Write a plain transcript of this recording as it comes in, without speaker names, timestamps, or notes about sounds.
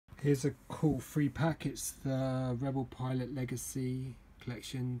Here's a cool free pack. It's the Rebel Pilot Legacy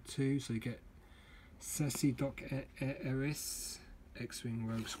Collection 2. So you get Ceci Doc Eris, X-Wing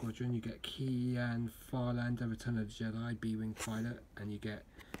Rogue Squadron. You get Kian Farlander, Return of the Jedi, B-Wing Pilot. And you get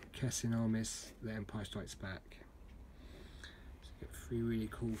Kessin Armis, The Empire Strikes Back. So you get 3 really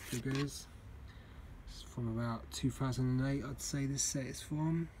cool figures. It's from about 2008, I'd say this set is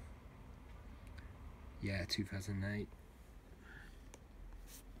from. Yeah, 2008.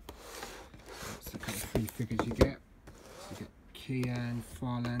 That's the kind of 3 figures you get. So you get Kian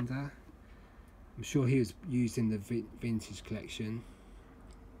Farlander. I'm sure he was used in the vintage collection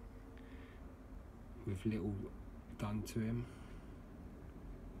with little done to him.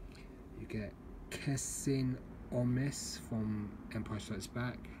 You get Kessin Armis from Empire Strikes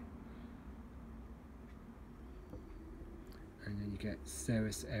Back. And then you get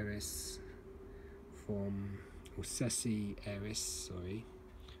Ceres Eris from, or Ceci Eris, sorry,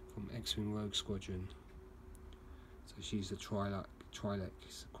 from X-Wing Rogue Squadron. So she's a Trilec.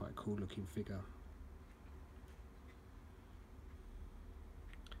 It's quite a cool looking figure.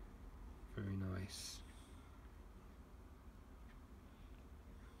 Very nice.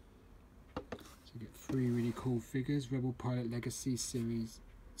 So you get 3 really cool figures. Rebel Pilot Legacy Series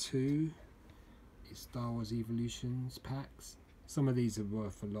 2. It's Star Wars Evolutions packs. Some of these are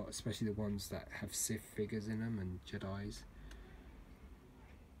worth a lot, especially the ones that have Sith figures in them and Jedis.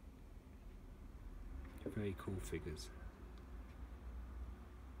 Very cool figures.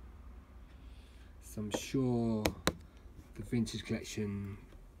 So I'm sure the vintage collection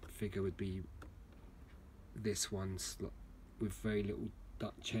figure would be this one with very little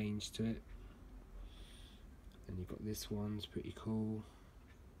duck change to it. Then you've got this one's pretty cool.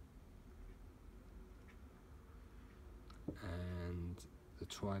 And the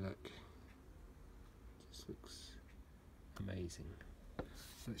Trilec just looks amazing.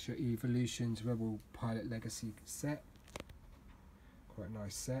 So that's your Evolutions Rebel Pilot Legacy set. Quite a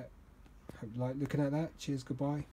nice set. Hope you like looking at that. Cheers, goodbye.